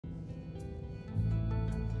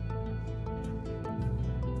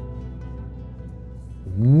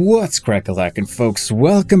What's crack-a-lackin', folks?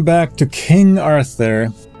 Welcome back to King Arthur,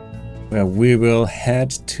 where we will head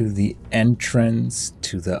to the entrance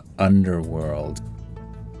to the underworld.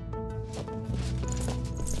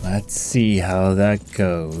 Let's see how that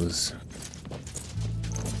goes.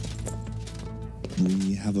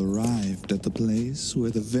 We have arrived at the place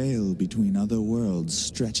where the veil between other worlds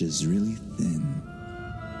stretches really thin.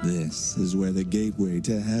 This is where the gateway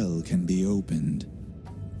to hell can be opened.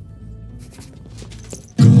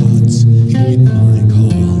 Gods, heed my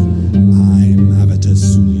call. I'm Avatar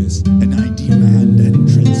Sulius, and I demand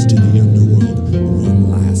entrance to the underworld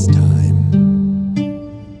one last time.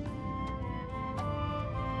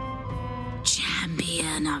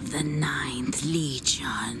 Champion of the Ninth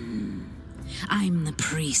Legion. I'm the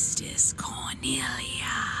priestess Cornelia,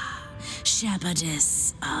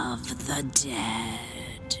 shepherdess of the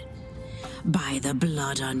dead. By the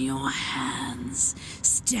blood on your hands,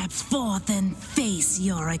 step forth and face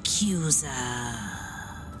your accuser.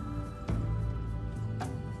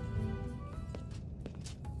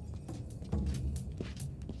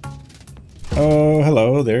 Oh,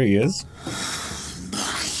 hello, there he is. My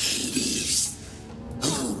Hades,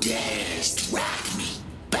 who dares drag me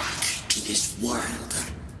back to this world?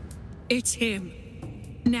 It's him.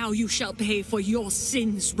 Now you shall pay for your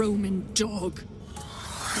sins, Roman dog.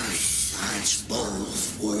 Such bold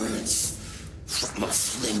words from a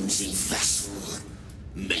flimsy vessel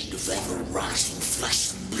made of ever-rising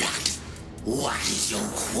flesh and blood. What is your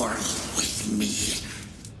quarrel with me?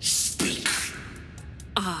 Speak.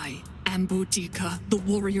 I am Boudicea, the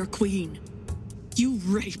warrior queen. You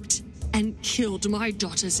raped and killed my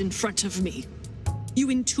daughters in front of me.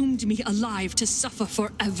 You entombed me alive to suffer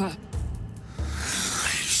forever.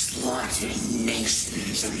 Slaughtering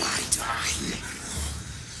nations in my time.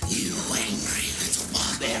 You angry little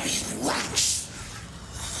barbarian wench.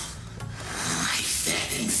 I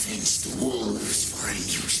fed and fenced wolves for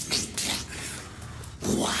amusement.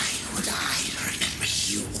 Why would I remember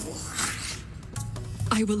you?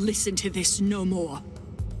 I will listen to this no more.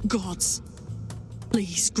 Gods,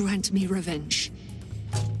 please grant me revenge.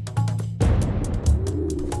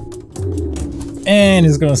 And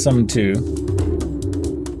he's gonna summon two.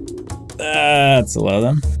 That's a lot of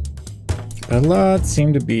them. A lot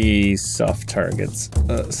seem to be soft targets,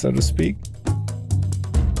 so to speak.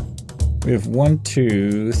 We have 1,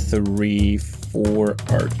 2, 3, 4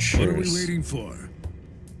 archers. What are we waiting for?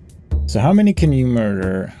 So how many can you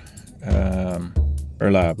murder?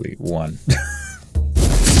 Reliably, 1.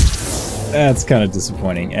 That's kind of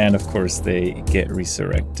disappointing. And of course they get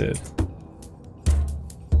resurrected.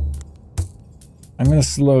 I'm gonna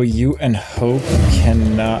slow you and hope you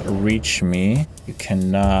cannot reach me. You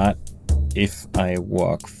cannot if I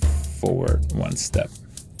walk forward 1 step.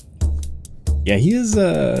 Yeah, he has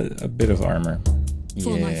a bit of armor.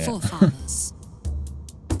 For my forefathers.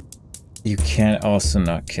 You can also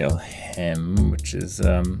not kill him, which is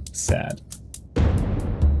sad.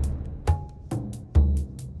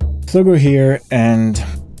 So go here and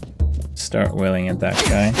start wailing at that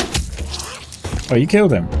guy. Oh, you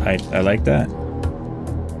killed him. I like that.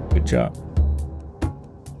 Good job.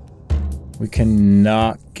 We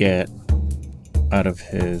cannot get out of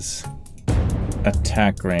his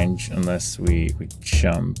attack range unless we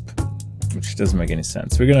jump, which doesn't make any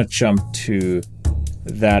sense. We're gonna jump to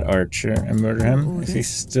that archer and murder him. Is he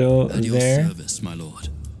still At your there? service, my lord.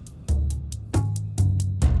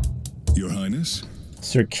 Your Highness?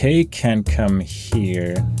 Sir Kay can come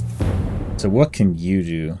here. So what can you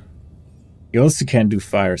do? You also can do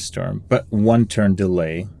Firestorm, but 1 turn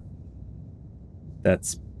delay.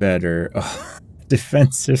 That's better. Oh,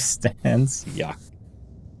 defensive stance. Yuck.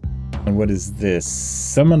 And what is this?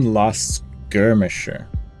 Summon Lost Skirmisher.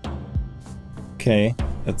 Okay,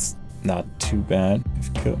 that's not too bad.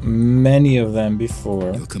 We've killed many of them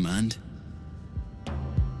before. Your command?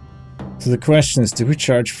 So the question is, do we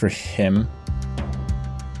charge for him?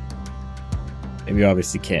 We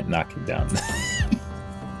obviously can't knock him down.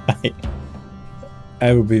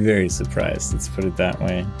 I would be very surprised, let's put it that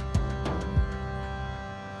way.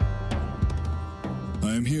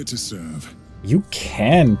 I am here to serve. You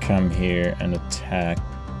can come here and attack.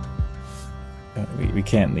 We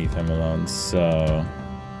can't leave him alone, so...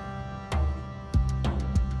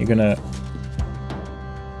 You're gonna...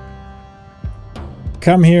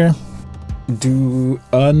 come here, do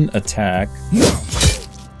an attack.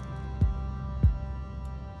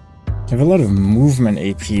 I have a lot of movement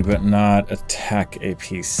AP, but not attack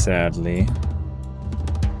AP, sadly.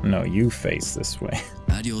 No, you face this way.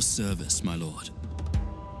 At your service, my lord.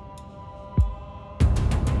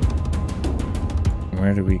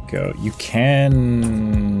 Where do we go? You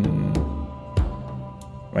can...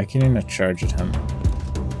 Why can you not charge at him?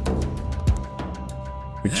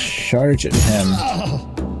 We charge at him.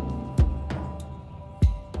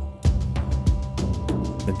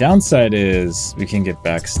 The downside is we can get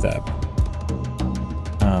backstab.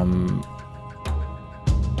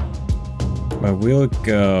 But we'll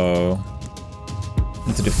go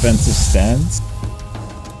into defensive stance.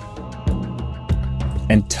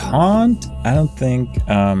 And taunt, I don't think,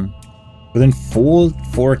 within full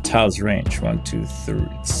 4 tiles range, 1, 2, 3.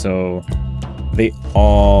 So they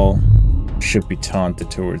all should be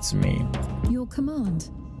taunted towards me. Your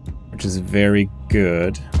command. Which is very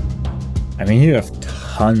good. I mean, you have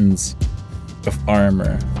tons of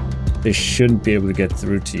armor. They shouldn't be able to get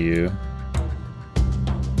through to you.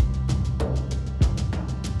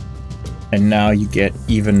 And now you get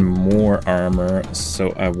even more armor,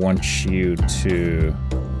 so I want you to...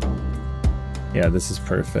 Yeah, this is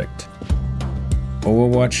perfect.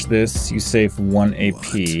 Overwatch this, you save 1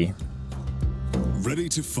 AP. Ready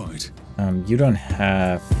to fight. You don't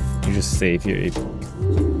have... You just save your AP.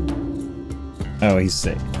 Oh, he's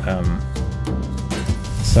safe.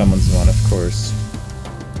 Summons one, of course.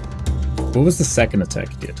 What was the second attack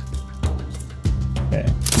he did? Okay.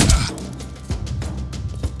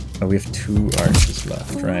 Oh, we have 2 archers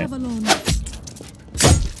left, right? We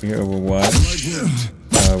overwatch.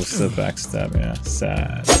 Oh, we're still backstab, yeah.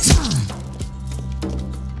 Sad.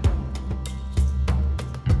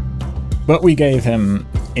 But we gave him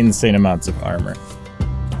insane amounts of armor.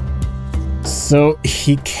 So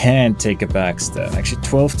he can take a backstab. Actually,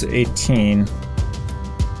 12 to 18.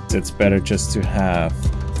 So it's better just to have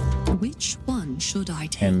Which one should I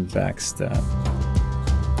take? him backstab.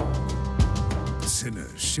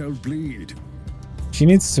 Sinners shall bleed. She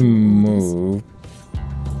needs to move.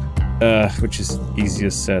 Which is easier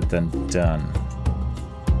said than done.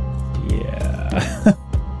 Yeah.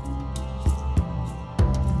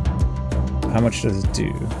 How much does it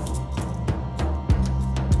do?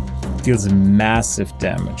 Deals massive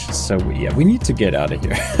damage. So yeah, we need to get out of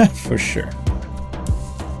here for sure.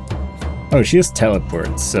 Oh, she has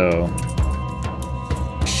teleport, so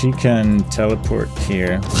she can teleport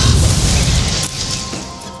here.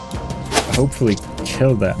 Hopefully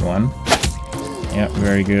kill that one. Yeah,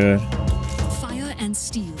 very good. Fire and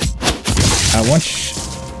steel. I want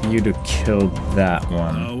you to kill that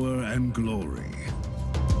one. Power and glory.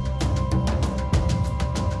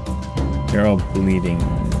 They're all bleeding.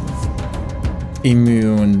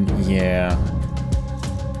 Immune, yeah.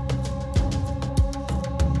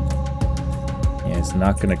 Yeah, it's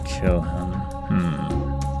not gonna kill him.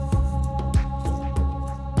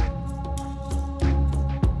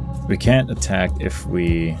 We can't attack if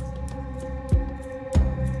we...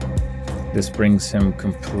 This brings him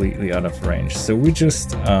completely out of range. So we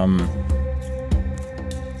just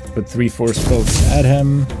put 3 force bolts at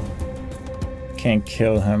him. Can't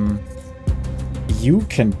kill him. You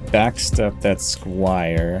can backstab that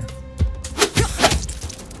squire.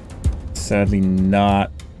 Sadly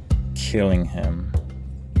not killing him.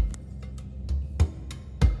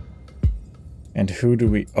 And who do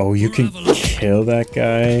we... Oh, you can kill that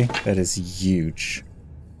guy? That is huge.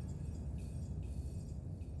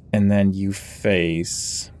 And then you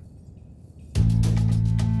face...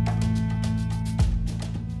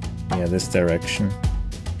 Yeah, this direction.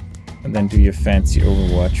 And then do your fancy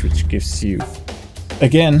overwatch, which gives you,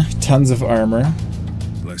 again, tons of armor.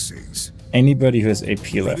 Blessings. Anybody who has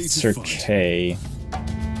AP left, Sir K.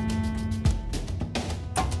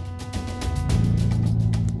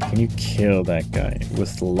 Can you kill that guy?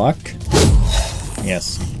 With luck?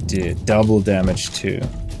 Yes, you did. Double damage too.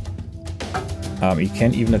 You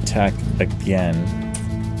can't even attack again.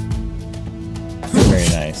 Very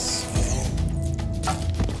nice.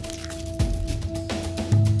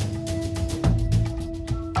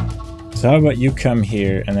 So how about you come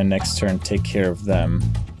here and then next turn take care of them.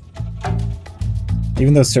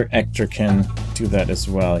 Even though Sir Ector can do that as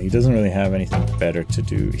well, he doesn't really have anything better to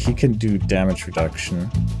do. He can do damage reduction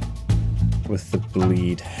with the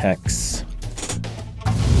bleed hex.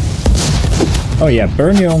 Oh yeah,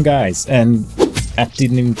 burn your own guys, and that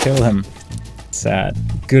didn't even kill him. Sad.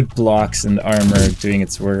 Good blocks and armor doing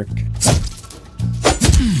its work.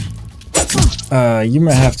 You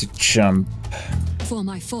might have to jump. For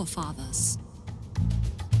my forefathers.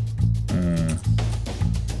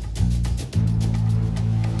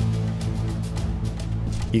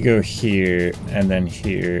 You go here, and then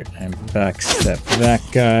here, and backstep that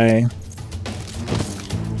guy.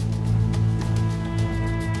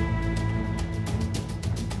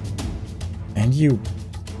 And you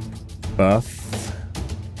buff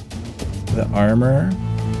the armor.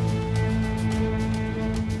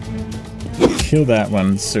 kill that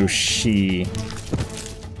one so she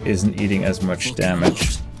isn't eating as much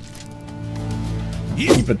damage.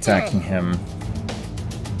 Keep attacking him.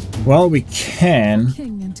 Well, we can.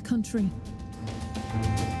 King and country.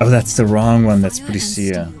 Oh, that's the wrong one. That's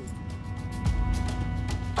Boudicea.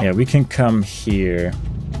 Yeah, we can come here.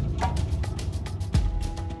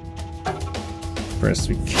 First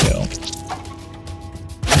we kill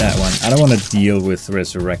that one. I don't want to deal with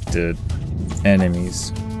resurrected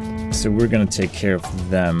enemies, so we're gonna take care of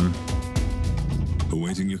them.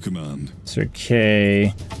 Awaiting your command. Sir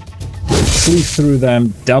K. Flew through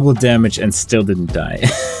them, double damage, and still didn't die.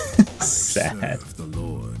 Sad. Serve the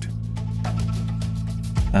Lord.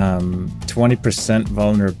 20%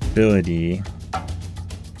 vulnerability.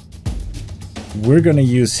 We're gonna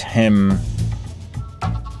use him.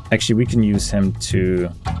 Actually, we can use him to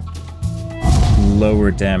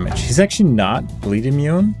lower damage. He's actually not bleed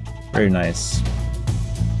immune. Very nice.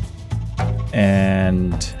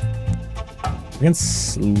 And we can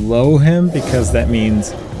slow him because that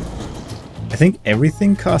means I think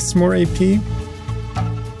everything costs more AP.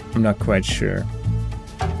 I'm not quite sure.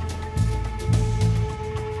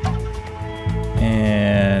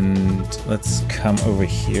 And let's come over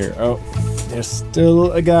here. Oh, there's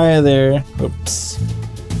still a guy there. Oops.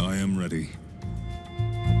 I am ready.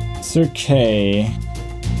 Sir K.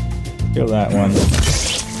 Kill that one.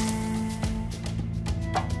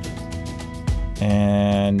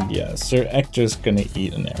 And yeah, Sir Ector's gonna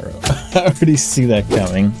eat an arrow. I already see that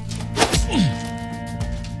coming.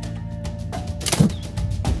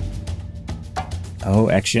 Oh,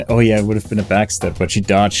 actually, oh yeah, it would have been a backstep, but she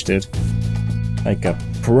dodged it. Like a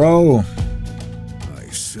pro. I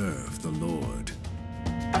serve the Lord.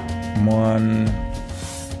 1,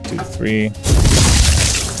 2, 3.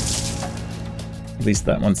 At least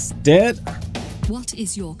that one's dead. What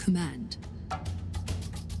is your command?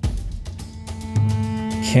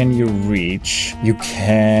 Can you reach? You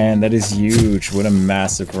can. That is huge. What a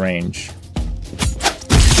massive range.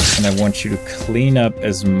 And I want you to clean up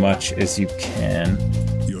as much as you can.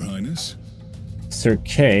 Your Highness? Sir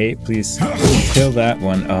K, please kill that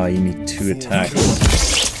one. Oh, you need 2 attacks.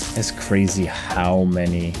 It's crazy how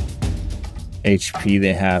many HP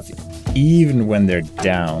they have, even when they're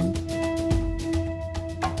down.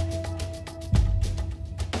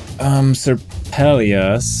 Sir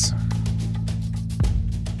Pelias.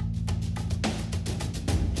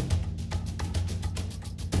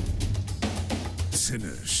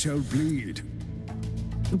 Sinners shall bleed.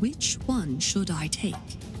 Which one should I take?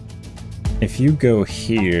 If you go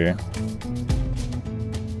here,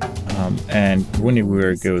 and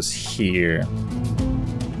Guinevere goes here,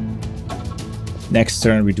 next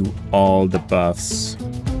turn we do all the buffs.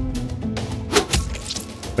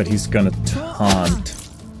 But he's gonna taunt.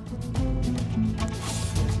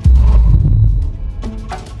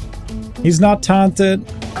 He's not taunted.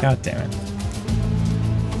 God damn it.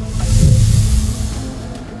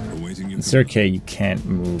 Sir K, you can't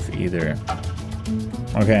move either.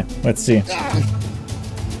 Okay, let's see.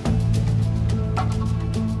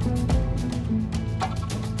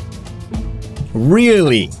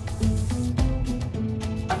 Really?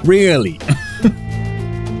 Really?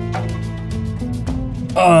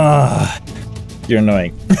 Ah, you're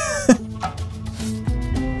annoying.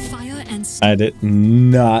 Fire and I did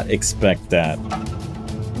not expect that.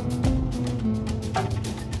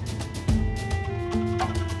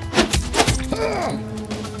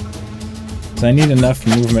 So I need enough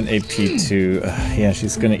movement AP to... yeah,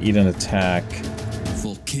 she's gonna eat an attack.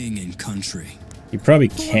 For king and country. You probably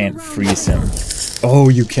can't freeze him. Oh,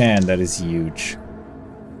 you can. That is huge.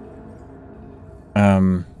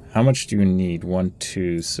 How much do you need? 1,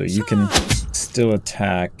 2. So you can still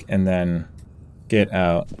attack and then get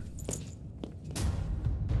out.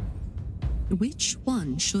 Which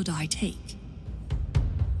one should I take?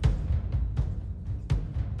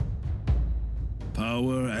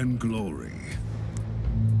 Power and glory.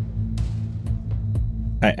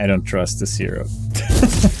 I don't trust this hero.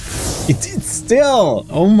 It's still!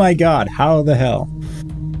 Oh my god, how the hell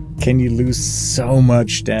can you lose so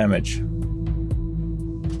much damage?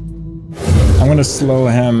 I'm gonna slow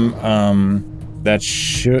him. That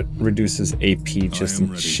should reduce his AP just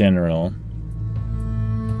in general.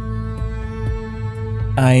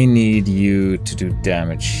 I need you to do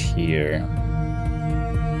damage here.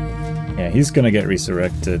 Yeah, he's gonna get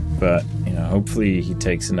resurrected, but you know, hopefully he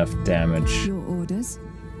takes enough damage. Your orders.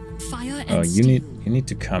 Fire and Oh, you need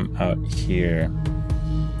to come out here.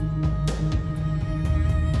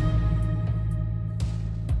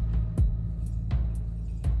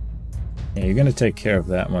 Yeah, you're gonna take care of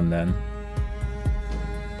that one then.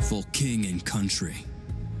 For king and country.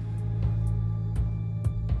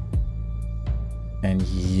 And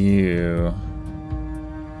you...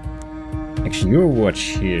 Actually, you'll watch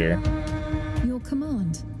here. Your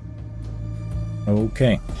command.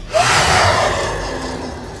 Okay.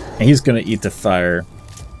 And he's gonna eat the fire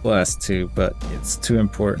blast too, but it's too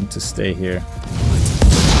important to stay here.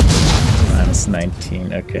 Minus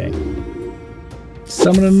 19, okay.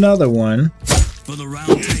 Summon another one. For the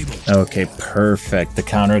round table. Okay, perfect. The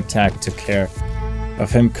counterattack took care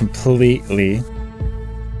of him completely.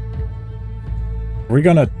 We're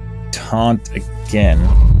gonna taunt again.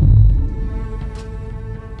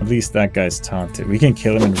 At least that guy's taunted. We can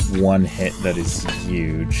kill him in one hit. That is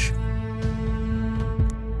huge.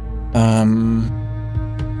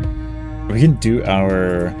 We can do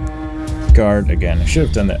our guard again. I should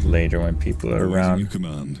have done that later when people are around.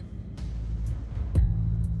 Command.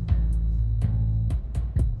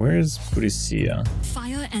 Where is Boudicea?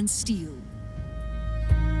 Fire and steel.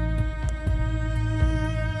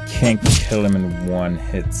 Can't kill him in one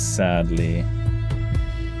hit, sadly.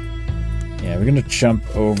 Yeah, we're gonna jump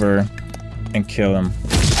over and kill him.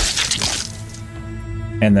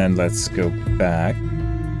 And then let's go back.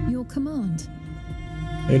 Your command.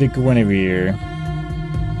 Lady Guinevere.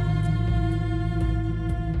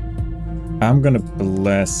 I'm gonna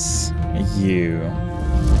bless you.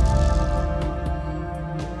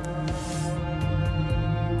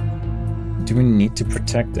 Do we need to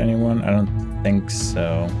protect anyone? I don't think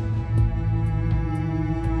so.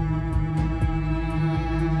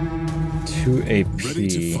 2 AP. Ready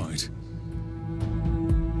to fight.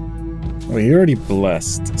 Well, you're already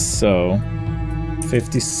blessed, so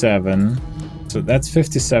 57. So that's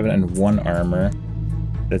 57 and 1 armor.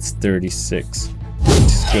 That's 36.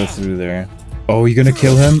 Just go through there. Oh, you gonna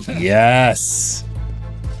kill him? Yes!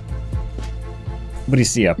 What do you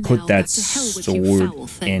see? I put Now that back to hell with you, sword foul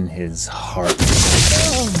thing. in his heart.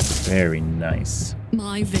 Very nice.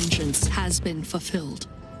 My vengeance has been fulfilled.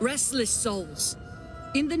 Restless souls,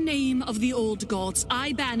 in the name of the old gods,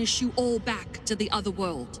 I banish you all back to the other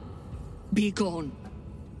world. Be gone.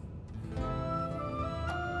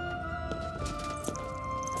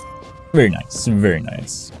 Very nice, very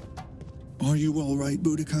nice. Are you all right,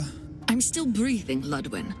 Boudicea? I'm still breathing,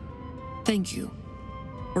 Ludwin. Thank you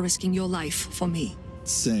for risking your life for me.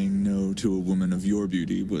 Saying no to a woman of your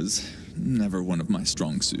beauty was never one of my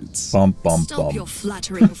strong suits. Bum, bum, Stop bum. your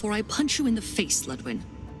flattery before I punch you in the face, Ludwin.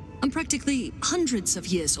 I'm practically hundreds of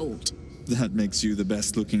years old. That makes you the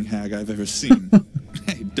best-looking hag I've ever seen.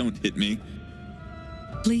 Hey, don't hit me.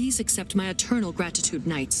 Please accept my eternal gratitude,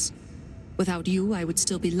 knights. Without you, I would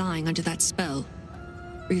still be lying under that spell,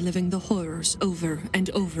 reliving the horrors over and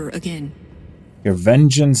over again. Your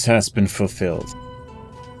vengeance has been fulfilled.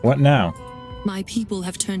 What now? My people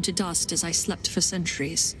have turned to dust as I slept for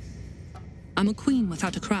centuries. I'm a queen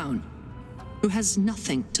without a crown, who has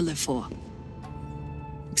nothing to live for.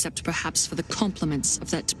 Except perhaps for the compliments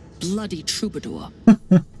of that bloody troubadour.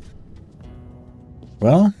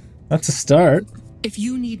 Well, that's a start. If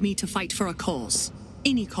you need me to fight for a cause,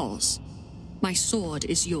 any cause, my sword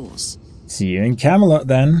is yours. See you in Camelot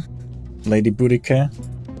then, Lady Boudicea.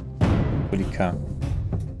 Boudicea.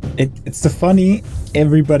 It's the funny,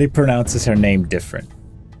 everybody pronounces her name different.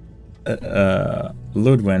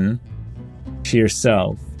 Ludwin, she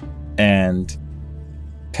herself, and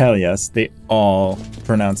Pelias, they all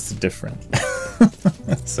pronounce it different.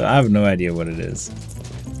 So I have no idea what it is.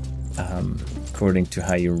 According to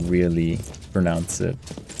how you really pronounce it.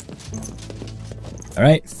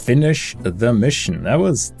 Alright, finish the mission. That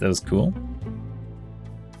was cool.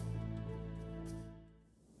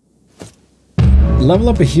 Level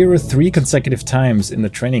up a hero 3 consecutive times in the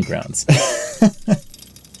training grounds.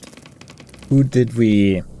 Who did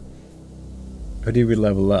we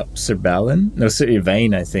level up? Sir Balin? No, Sir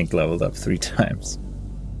Yvain, I think, leveled up 3 times.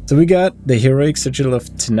 So we got the Heroic Sigil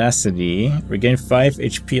of Tenacity. Regain 5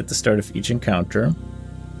 HP at the start of each encounter.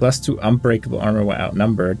 +2 unbreakable armor when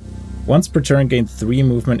outnumbered. Once per turn, gain 3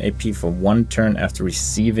 movement AP for 1 turn after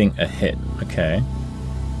receiving a hit. Okay.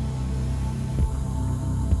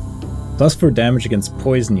 +4 damage against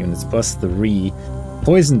poison units, +3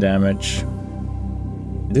 poison damage.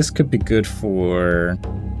 This could be good for...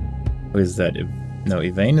 Who is that? No,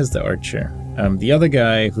 Yvain is the archer. The other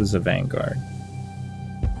guy who's a vanguard.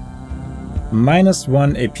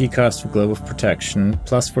 -1 AP cost for Globe of Protection.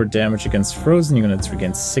 +4 damage against frozen units,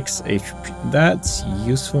 regains 6 HP. That's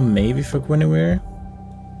useful maybe for Guinevere.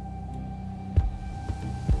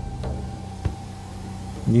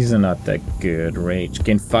 These are not that good. Rage.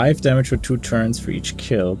 Gain 5 damage for 2 turns for each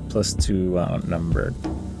kill, +2 outnumbered.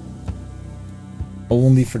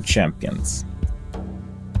 Only for champions.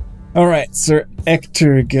 Alright, Sir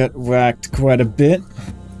Ector got whacked quite a bit.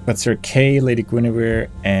 But Sir Kay, Lady Guinevere,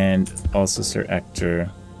 and also Sir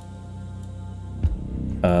Ector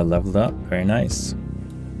leveled up. Very nice.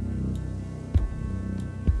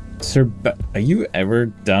 Are you ever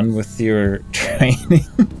done with your training?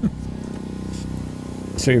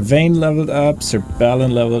 Sir Yvain leveled up, Sir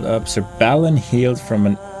Balin leveled up. Sir Balin healed from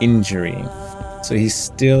an injury, so he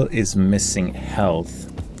still is missing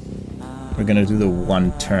health. We're gonna do the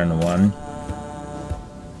one turn one.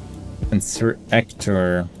 And Sir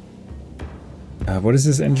Ector, what is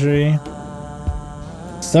his injury?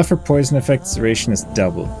 Suffer poison effects, duration is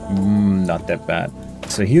doubled. Not that bad.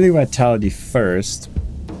 So heal your vitality first.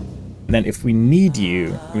 And then if we need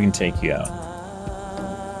you, we can take you out.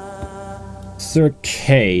 Sir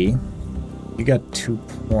Kay, you got 2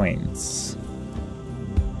 points.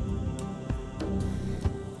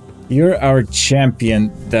 You're our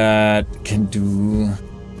champion that can do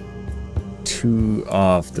 2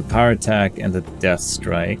 of the power attack and the death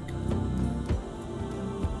strike.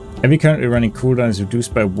 Every currently running cooldown is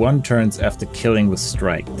reduced by 1 turns after killing with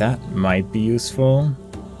strike. That might be useful.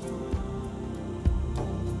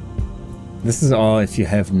 This is all if you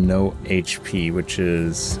have no HP, which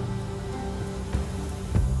is,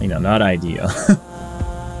 you know, not ideal.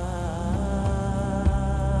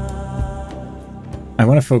 I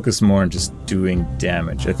want to focus more on just doing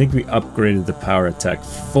damage. I think we upgraded the power attack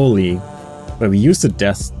fully, but we used the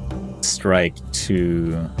death strike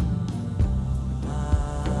to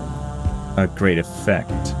a great effect.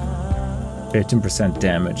 15%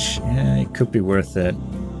 damage. Yeah, it could be worth it.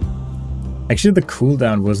 Actually, the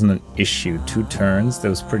cooldown wasn't an issue. 2 turns, that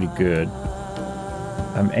was pretty good.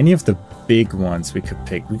 Any of the big ones we could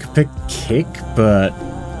pick. We could pick Kick, but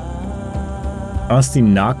honestly,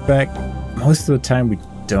 Knockback, most of the time we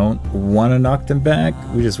don't want to knock them back.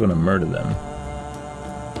 We just want to murder them.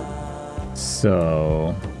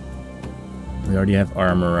 So, we already have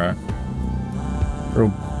Armorer.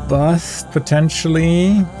 Robust,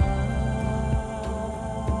 potentially.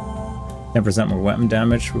 10% more weapon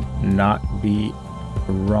damage would not be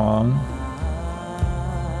wrong.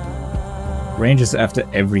 Range is after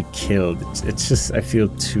every kill. It's just, I feel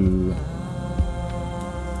too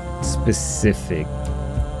specific.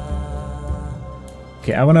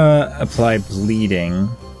 Okay, I want to apply bleeding.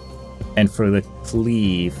 And for the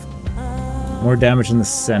cleave, more damage in the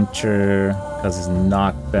center, causes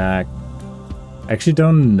knockback. I actually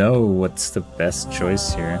don't know what's the best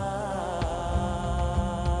choice here.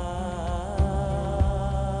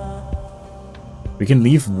 We can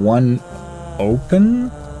leave 1 open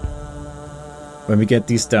when we get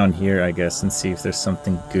these down here, I guess, and see if there's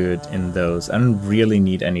something good in those. I don't really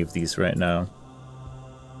need any of these right now.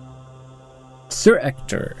 Sir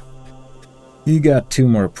Ector, you got 2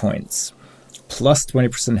 more points. Plus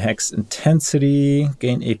 20% hex intensity.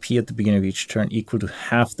 Gain AP at the beginning of each turn equal to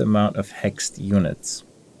half the amount of hexed units.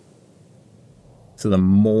 So the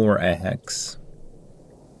more a hex.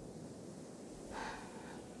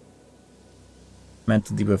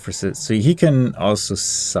 Mental debuff persist. So he can also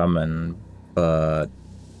summon, but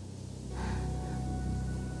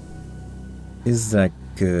is that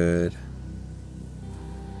good?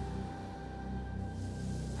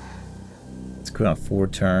 Let's go on 4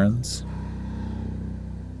 turns.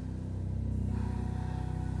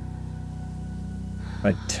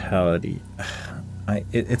 Vitality.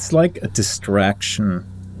 It's like a distraction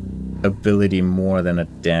ability more than a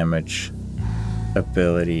damage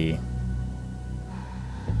ability.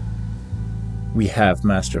 We have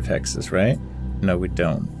Master of Hexes, right? No, we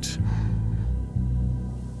don't.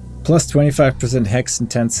 Plus 25% hex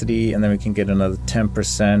intensity, and then we can get another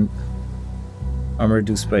 10%. Armor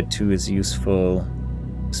reduced by 2 is useful.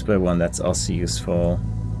 Reduced by 1, that's also useful.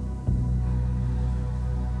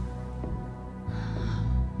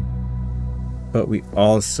 But we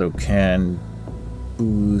also can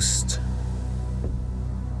boost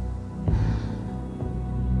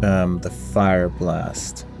the Fire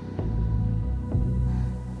Blast.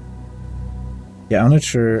 Yeah, I'm not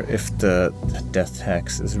sure if the Death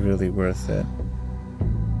Hex is really worth it.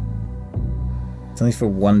 It's only for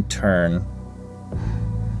 1 turn.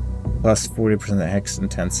 Plus 40% hex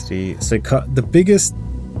intensity. So the biggest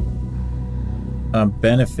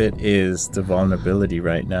benefit is the vulnerability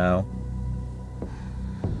right now.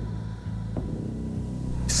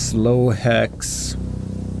 Slow hex.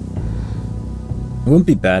 It wouldn't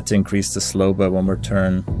be bad to increase the slow by 1 more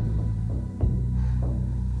turn.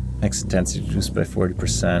 Hex intensity reduced by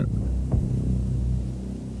 40%.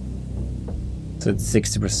 So it's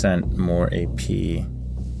 60% more AP.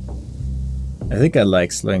 I think I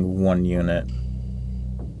like slowing 1 unit.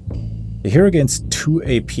 The hero gains 2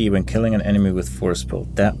 AP when killing an enemy with Force Pull.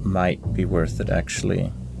 That might be worth it,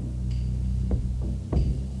 actually.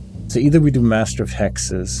 So either we do Master of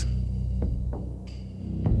Hexes,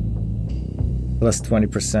 plus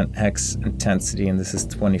 20% hex intensity, and this is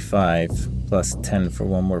 25, plus 10 for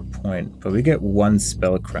one more point. But we get one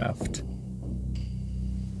spellcraft.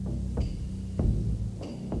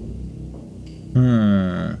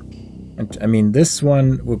 I mean, this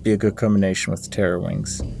one would be a good combination with Terror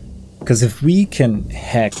Wings. Because if we can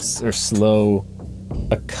hex or slow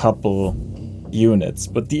a couple units,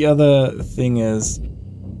 but the other thing is,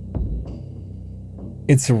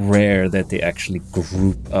 it's rare that they actually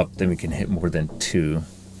group up, then we can hit more than 2.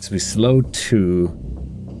 So we slow 2,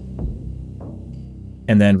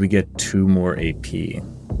 and then we get 2 more AP.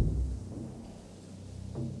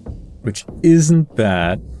 Which isn't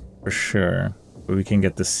bad, for sure. But we can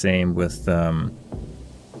get the same with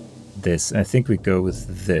this. I think we go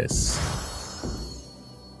with this.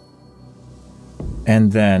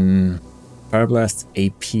 And then Fire Blast's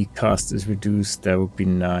AP cost is reduced. That would be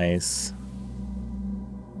nice.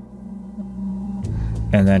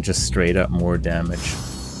 And then just straight up more damage.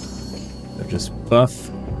 So just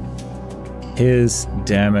buff his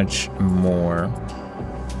damage more.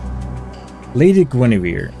 Lady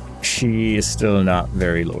Guinevere. She is still not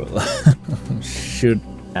very loyal. Should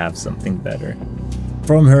have something better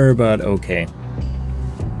from her, but okay.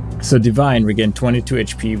 So Divine, regain 22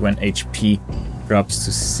 HP when HP drops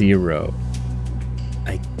to 0.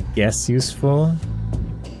 I guess useful.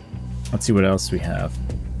 Let's see what else we have.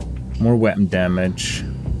 More weapon damage.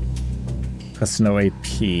 Plus no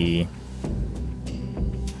AP.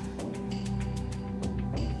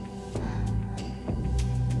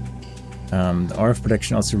 The RF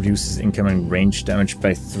protection also reduces incoming range damage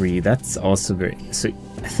by 3. That's also very... So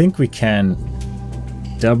I think we can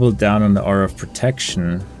double down on the RF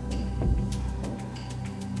protection.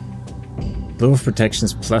 Glove of protection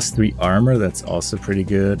is plus 3 armor. That's also pretty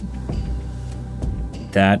good.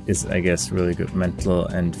 That is, I guess, really good. Mental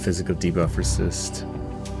and physical debuff resist.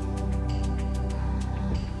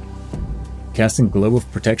 Casting Glove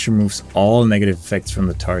of Protection removes all negative effects from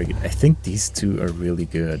the target. I think these two are really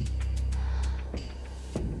good.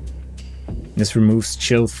 This removes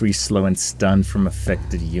chill, freeze, slow, and stun from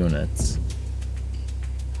affected units.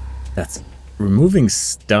 That's removing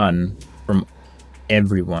stun from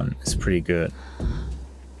everyone is pretty good.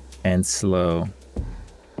 And slow.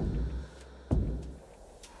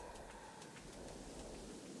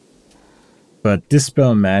 But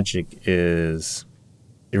Dispel Magic is...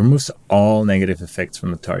 It removes all negative effects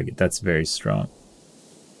from the target. That's very strong.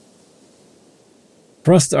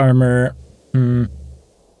 Frost Armor...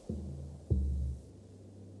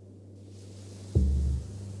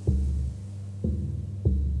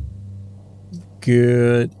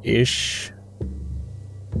 Good-ish,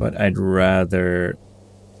 but I'd rather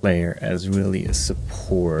play her as really a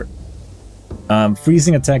support.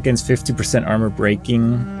 Freezing attack against 50% armor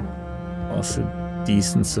breaking, also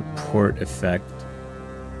decent support effect.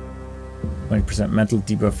 20% mental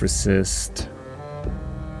debuff resist.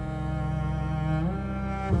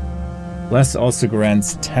 Bless also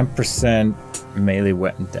grants 10% melee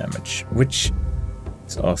weapon damage, which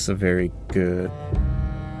is also very good.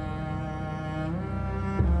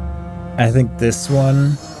 I think this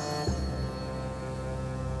one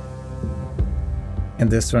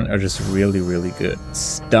and this one are just really, really good.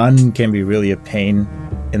 Stun can be really a pain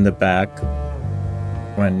in the back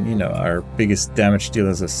when, you know, our biggest damage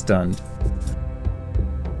dealers are stunned.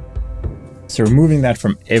 So removing that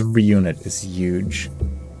from every unit is huge.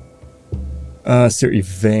 Sir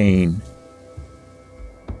Yvain.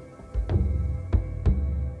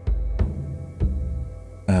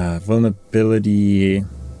 Vulnerability...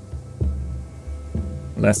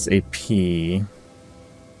 Less AP.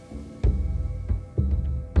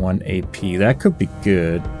 1 AP. That could be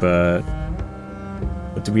good, but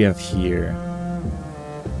what do we have here?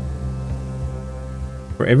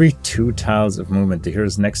 For every 2 tiles of movement, the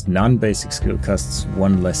hero's next non-basic skill costs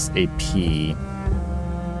 1 less AP.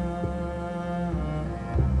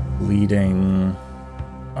 Bleeding,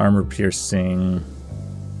 armor piercing.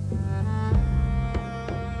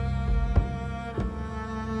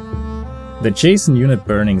 The Jason unit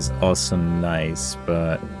burning is also nice,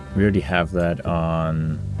 but we already have that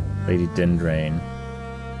on Lady Dindrain.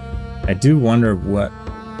 I do wonder what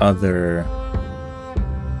other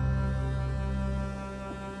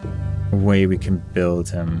way we can build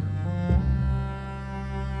him.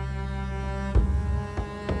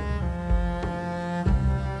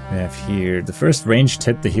 We have here, the first ranged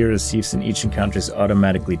hit the hero receives in each encounter is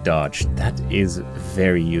automatically dodged. That is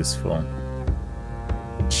very useful.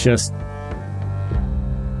 Just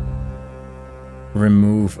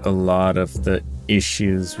remove a lot of the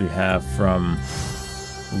issues we have from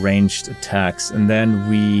ranged attacks. And then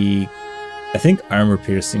I think armor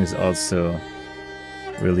piercing is also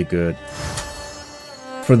really good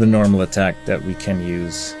for the normal attack that we can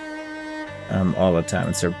use all the time.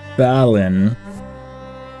 And Sir Balin,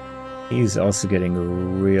 he's also getting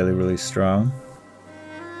really, really strong.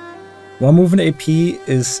 One movement AP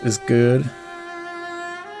is good.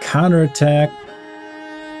 Counterattack.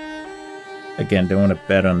 Again, don't want to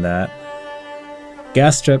bet on that.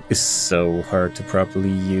 Gas trap is so hard to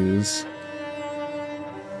properly use.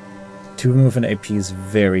 2 movement AP is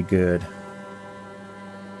very good.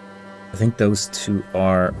 I think those two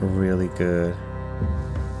are really good.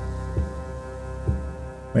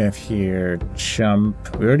 We have here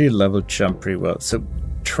Chump. We already leveled Chump pretty well. So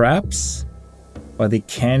traps, while they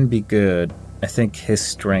can be good, I think his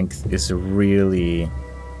strength is really...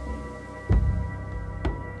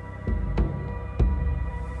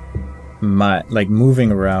 like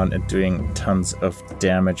moving around and doing tons of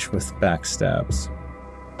damage with backstabs.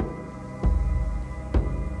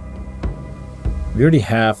 We already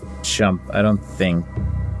have Jump. I don't think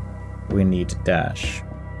we need to dash.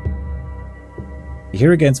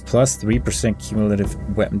 Here against plus 3% cumulative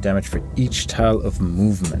weapon damage for each tile of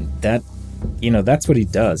movement. That, that's what he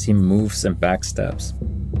does. He moves and backstabs.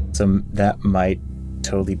 So that might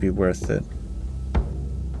totally be worth it.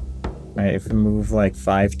 Right, if we move like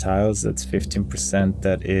 5 tiles, that's 15%.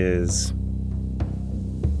 That is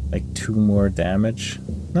like 2 more damage.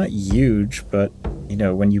 Not huge, but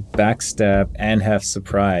when you backstab and have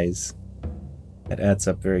surprise, it adds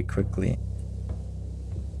up very quickly.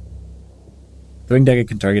 Throwing dagger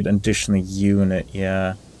can target an additional unit.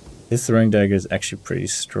 Yeah, this throwing dagger is actually pretty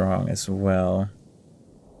strong as well.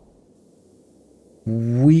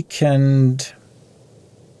 Weakened,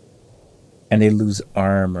 and they lose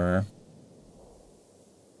armor.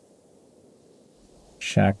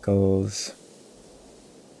 Shackles.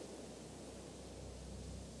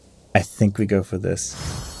 I think we go for this.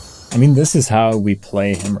 I mean, this is how we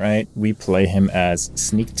play him, right? We play him as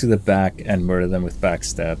sneak to the back and murder them with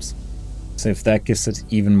backstabs. So if that gives us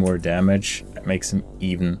even more damage, it makes him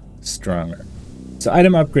even stronger. So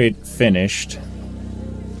item upgrade finished.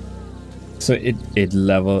 So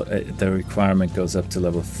the requirement goes up to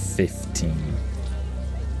level 15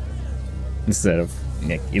 instead of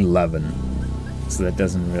like 11. So that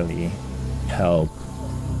doesn't really help.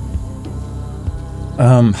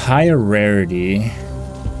 Higher rarity.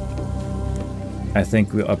 I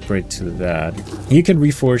think we'll upgrade to that. You can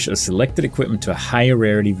reforge a selected equipment to a higher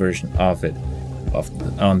rarity version of it,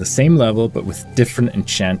 on the same level but with different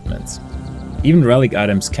enchantments. Even relic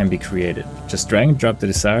items can be created. Just drag and drop the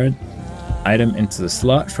desired item into the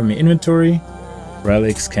slot from your inventory.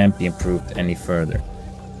 Relics can't be improved any further.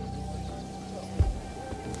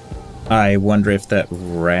 I wonder if that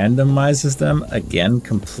randomizes them again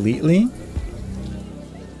completely.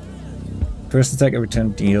 First attack every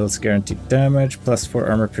turn deals guaranteed damage, plus 4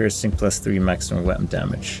 armor piercing, plus 3 maximum weapon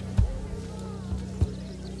damage.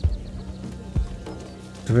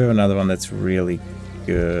 Do we have another one that's really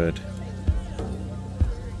good?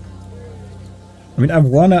 I mean, I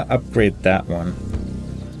want to upgrade that one,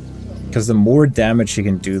 because the more damage you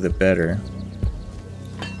can do, the better.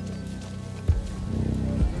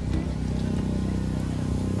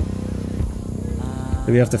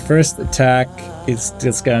 So we have the first attack. It's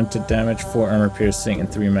discounted damage, 4 armor piercing,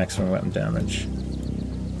 and 3 maximum weapon damage.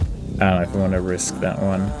 I don't know if I want to risk that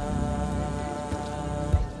one.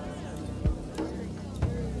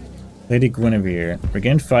 Lady Guinevere.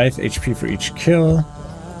 Regain 5 HP for each kill.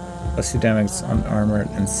 Plus 2 damage on armored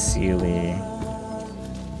and Sealy.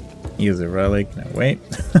 Use a relic. No, wait.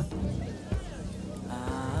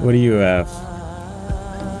 What do you have?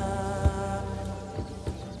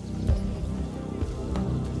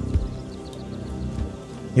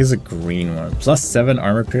 Here's a green one. Plus 7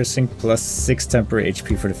 armor piercing, plus 6 temporary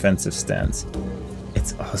HP for defensive stance.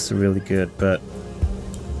 It's also really good, but...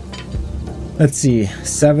 let's see.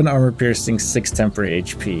 7 armor piercing, 6 temporary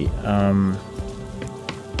HP.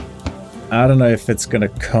 I don't know if it's gonna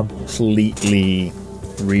completely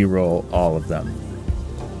reroll all of them.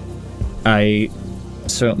 I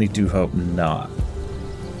certainly do hope not.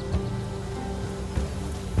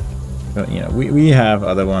 But, we have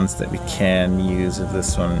other ones that we can use if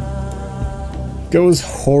this one goes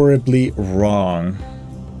horribly wrong.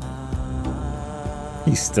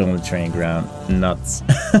 He's still in the training ground. Nuts.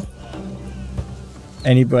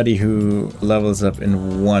 Anybody who levels up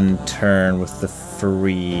in 1 turn with the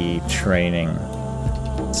free training.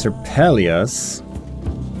 Sir Pelias.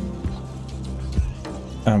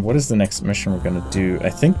 What is the next mission we're going to do? I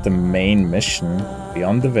think the main mission,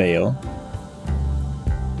 Beyond the Veil.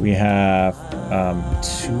 We have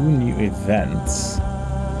 2 new events.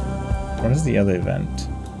 What is the other event?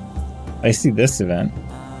 I see this event.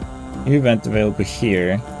 New event available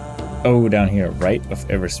here. Oh, down here, right of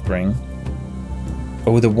Everspring.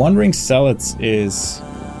 Oh, the Wandering Zealots is...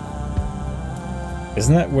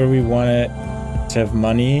 Isn't that where we wanted to have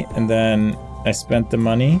money and then I spent the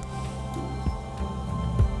money?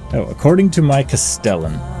 Oh, according to my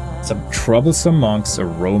Castellan, some troublesome monks are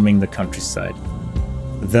roaming the countryside.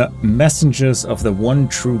 The messengers of the one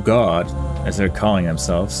true God, as they're calling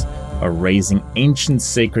themselves, are raising ancient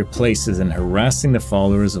sacred places and harassing the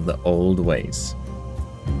followers of the old ways.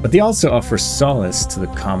 But they also offer solace to the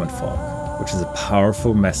common folk, which is a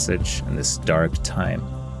powerful message in this dark time.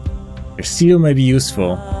 Their seal may be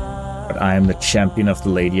useful, but I am the champion of the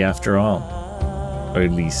lady after all. Or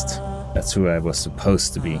at least, that's who I was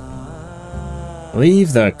supposed to be.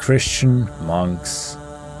 Leave the Christian monks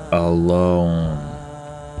alone.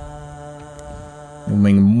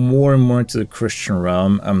 Moving more and more into the Christian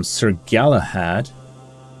realm. Sir Galahad.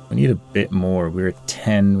 We need a bit more. We're at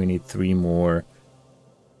 10. We need 3 more.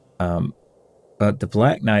 But the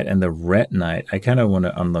Black Knight and the Red Knight, I kind of want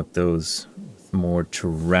to unlock those with more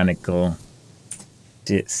tyrannical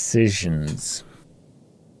decisions.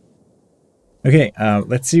 Okay,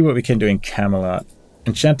 let's see what we can do in Camelot.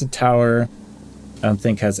 Enchanted Tower, I don't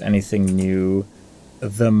think has anything new.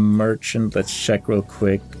 The Merchant, let's check real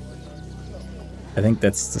quick. I think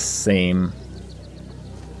that's the same.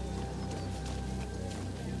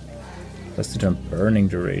 Plus the burning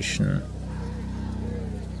duration.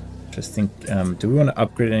 Just think, do we want to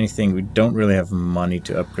upgrade anything? We don't really have money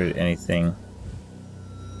to upgrade anything.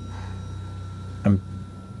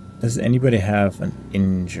 Does anybody have an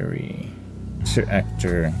injury? Sir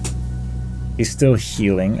Ector. He's still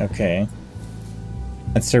healing, okay.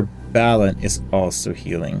 And Sir Balin is also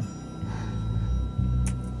healing.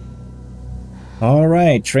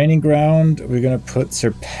 Alright, training ground. We're gonna put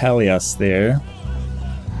Sir Pelias there.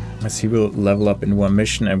 As he will level up in 1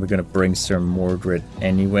 mission, and we're gonna bring Sir Mordred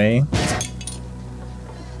anyway.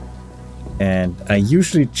 And I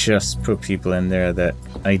usually just put people in there that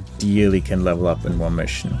ideally can level up in 1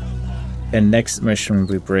 mission. And next mission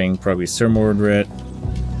we bring probably Sir Mordred.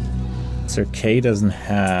 Sir Kay doesn't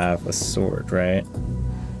have a sword, right?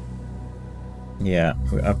 Yeah,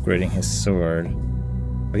 we're upgrading his sword.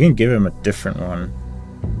 We can give him a different one.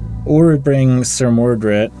 Or we bring Sir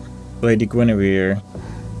Mordred, Lady Guinevere,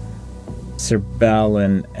 Sir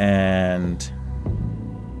Balin, and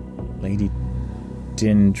Lady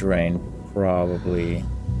Dindrain, probably.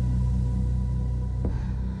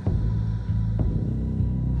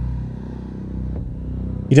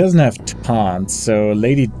 He doesn't have taunt, so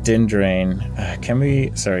Lady Dindrain,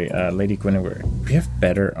 Lady Guinevere, do we have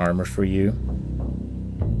better armor for you?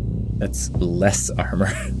 That's less armor.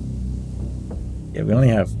 Yeah, we only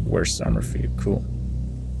have worse armor for you, cool.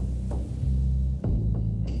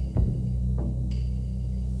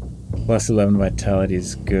 Plus 11 vitality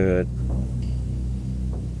is good.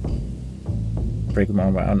 Break them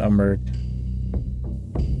all by unarmored.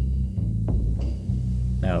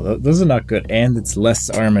 No, those are not good, and it's less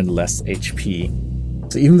armor and less HP.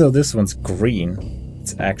 So even though this one's green,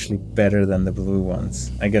 it's actually better than the blue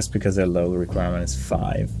ones. I guess because their low requirement is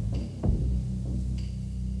 5.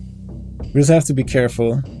 We just have to be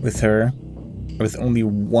careful with her. With only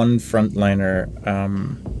 1 frontliner,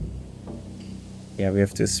 yeah, we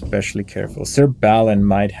have to especially careful. Sir Balin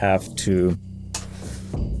might have to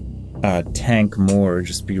tank more,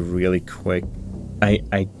 just be really quick.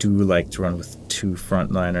 I do like to run with 2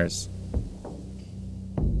 frontliners.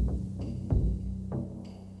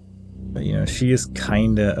 But you know, she is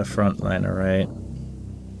kinda a frontliner, right?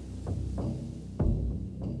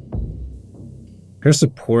 Her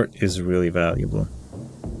support is really valuable.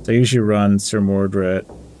 So I usually run Sir Mordred,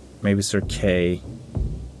 maybe Sir Kay,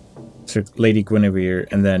 Sir Lady Guinevere,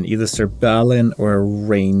 and then either Sir Balin or a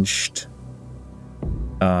ranged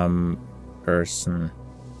person.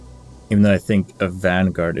 Even though I think a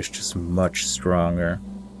Vanguard is just much stronger,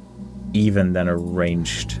 even than a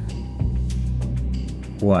ranged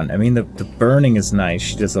one. I mean, the burning is nice.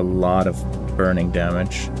 She does a lot of burning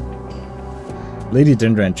damage. Lady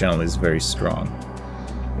Dindrain generally is very strong.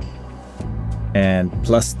 And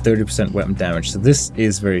plus 30% weapon damage. So this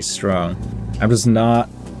is very strong. I'm just not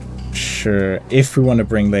sure if we want to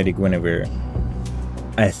bring Lady Guinevere.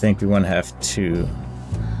 I think we want to have 2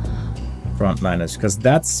 frontliners, because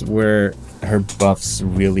that's where her buffs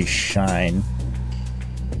really shine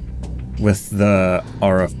with the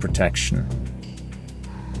aura of protection.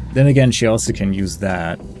 Then again, she also can use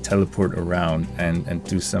that, teleport around and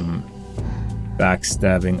do some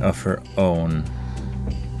backstabbing of her own.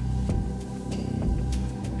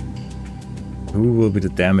 Who will be the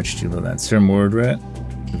damage dealer then? Sir Mordred,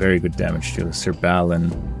 very good damage dealer. Sir Balin,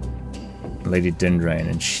 Lady Dindrain,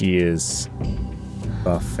 and she is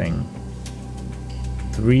buffing.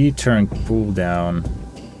 3-turn cooldown,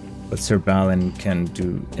 but Sir Balin can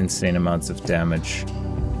do insane amounts of damage.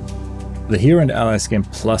 The hero and allies gain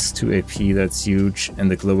 +2 AP, that's huge, and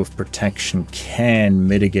the Globe of Protection can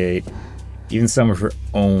mitigate even some of her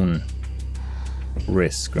own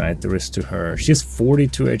risk, right? The risk to her. She has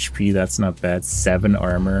 42 HP, that's not bad. 7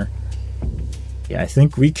 armor. Yeah, I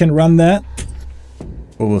think we can run that.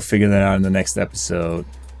 But we'll figure that out in the next episode.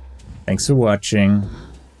 Thanks for watching.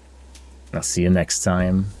 I'll see you next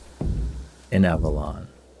time in Avalon.